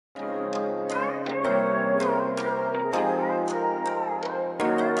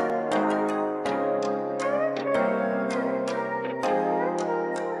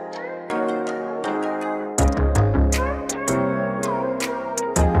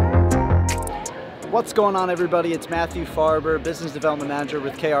What's going on, everybody? It's Matthew Farber, Business Development Manager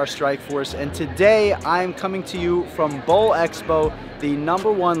with KR Strikeforce, and today I'm coming to you from Bowl Expo, the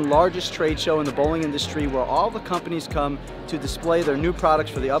 #1 largest trade show in the bowling industry, where all the companies come to display their new products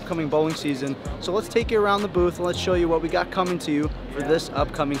for the upcoming bowling season. So let's take you around the booth and let's show you what we got coming to you for this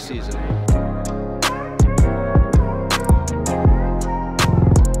upcoming season.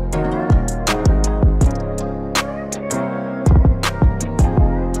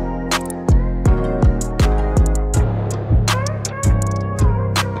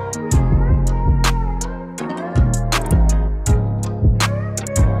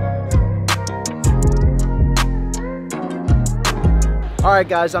 All right,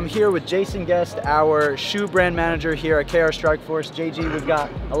 guys, I'm here with Jason Guest, our shoe brand manager here at KR Strikeforce. JG, we've got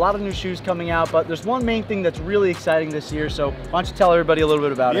a lot of new shoes coming out, but there's one main thing that's really exciting this year, so why don't you tell everybody a little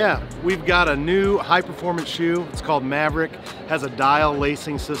bit about it? Yeah, we've got a new high-performance shoe. It's called Maverick. Has a dial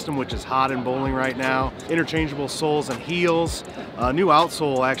lacing system, which is hot in bowling right now. Interchangeable soles and heels. New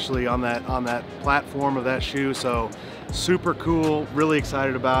outsole, actually, on that platform of that shoe, so super cool, really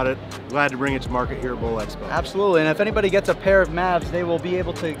excited about it. Glad to bring it to market here at Bowl Expo. Absolutely, and if anybody gets a pair of Mavs, they will be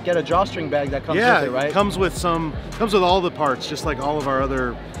able to get a drawstring bag that comes with it, right? Yeah, it comes with all the parts, just like all of our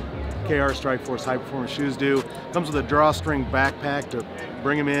other KR Strikeforce high performance shoes do. Comes with a drawstring backpack to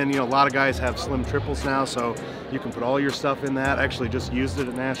bring them in. You know, a lot of guys have slim triples now, so you can put all your stuff in that. Actually just used it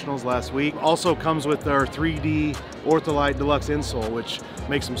at Nationals last week. Also comes with our 3D Ortholite Deluxe insole, which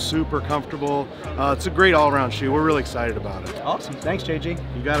makes them super comfortable. It's a great all-around shoe. We're really excited about it. Awesome. Thanks, JG.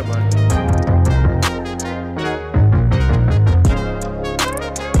 You got it, bud.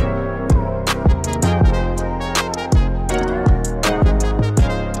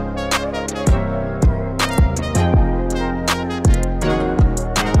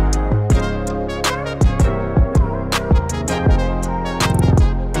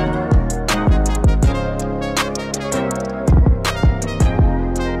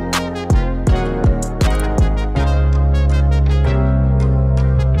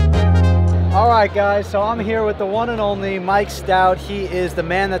 Alright guys, so I'm here with the one and only Mike Stout. He is the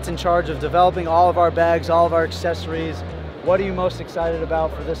man that's in charge of developing all of our bags, all of our accessories. What are you most excited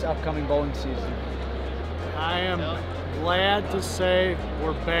about for this upcoming bowling season? I am glad to say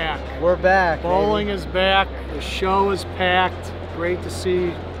we're back. We're back. Bowling is back. The show is packed. Great to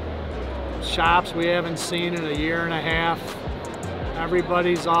see shops we haven't seen in a year and a half.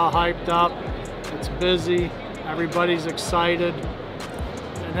 Everybody's all hyped up. It's busy. Everybody's excited.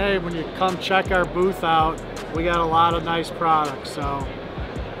 And hey, when you come check our booth out, we got a lot of nice products,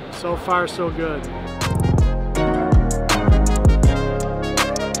 so far so good.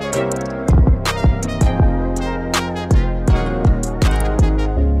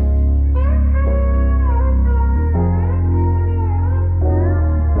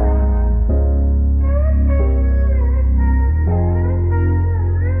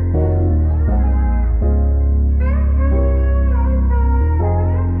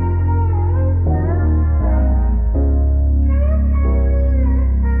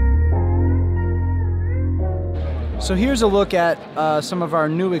 So here's a look at some of our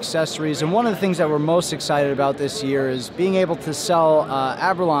new accessories, and one of the things that we're most excited about this year is being able to sell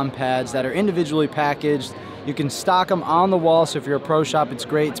Abralon pads that are individually packaged. You can stock them on the wall, so if you're a pro shop, it's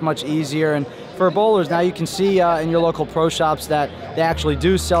great, it's much easier. And for bowlers, now you can see in your local pro shops that they actually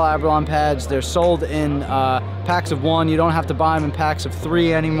do sell Abralon pads. They're sold in packs of 1. You don't have to buy them in packs of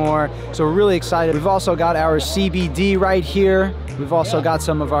 3 anymore. So we're really excited. We've also got our CBD right here. We've also got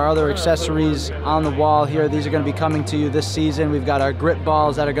some of our other accessories on the wall here. These are going to be coming to you this season. We've got our grip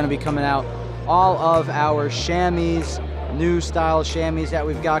balls that are going to be coming out. All of our chamois, new style chamois that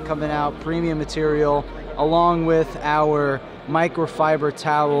we've got coming out, premium material, along with our microfiber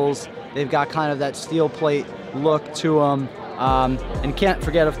towels. They've got kind of that steel plate look to them. And can't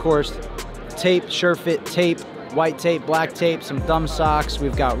forget, of course, tape, SureFit tape, white tape, black tape, some thumb socks.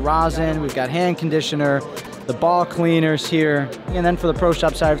 We've got rosin, we've got hand conditioner, the ball cleaners here. And then for the pro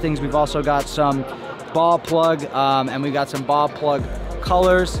shop side of things, we've also got some ball plug, and we've got some ball plug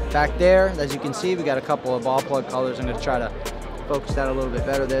colors back there. As you can see, we got a couple of ball plug colors. I'm gonna try to focus that a little bit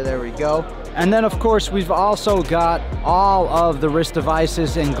better there. There we go. And then of course we've also got all of the wrist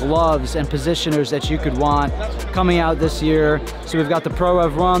devices and gloves and positioners that you could want coming out this year. So we've got the Pro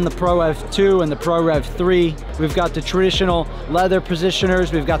Rev 1, the Pro Rev 2, and the Pro Rev 3. We've got the traditional leather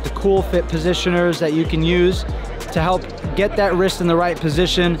positioners. We've got the Cool Fit positioners that you can use to help get that wrist in the right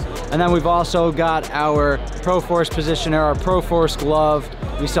position. And then we've also got our Pro Force positioner, our Pro Force glove.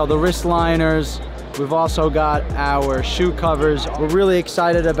 We sell the wrist liners, We've also got our shoe covers. We're really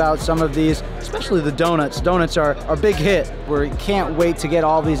excited about some of these, especially the donuts. Donuts are a big hit. We can't wait to get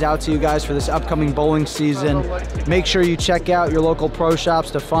all these out to you guys for this upcoming bowling season. Make sure you check out your local pro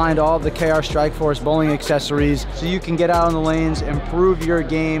shops to find all of the KR Strikeforce bowling accessories so you can get out on the lanes, improve your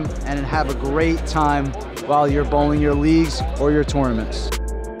game, and have a great time while you're bowling your leagues or your tournaments.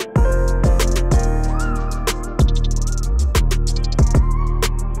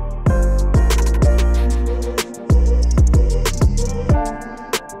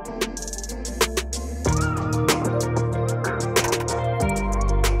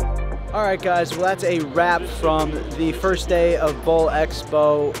 All right, guys, well, that's a wrap from the first day of Bowl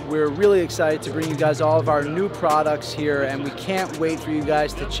Expo. We're really excited to bring you guys all of our new products here, and we can't wait for you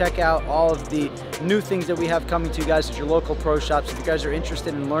guys to check out all of the new things that we have coming to you guys at your local pro shops. If you guys are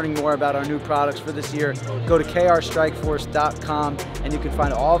interested in learning more about our new products for this year, go to krstrikeforce.com, and you can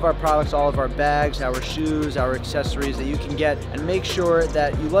find all of our products, all of our bags, our shoes, our accessories that you can get. And make sure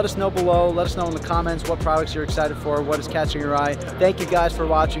that you let us know below, let us know in the comments what products you're excited for, what is catching your eye. Thank you guys for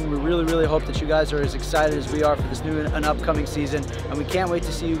watching. We really hope that you guys are as excited as we are for this new and upcoming season, and we can't wait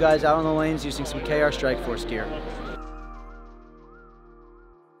to see you guys out on the lanes using some KR Strikeforce gear.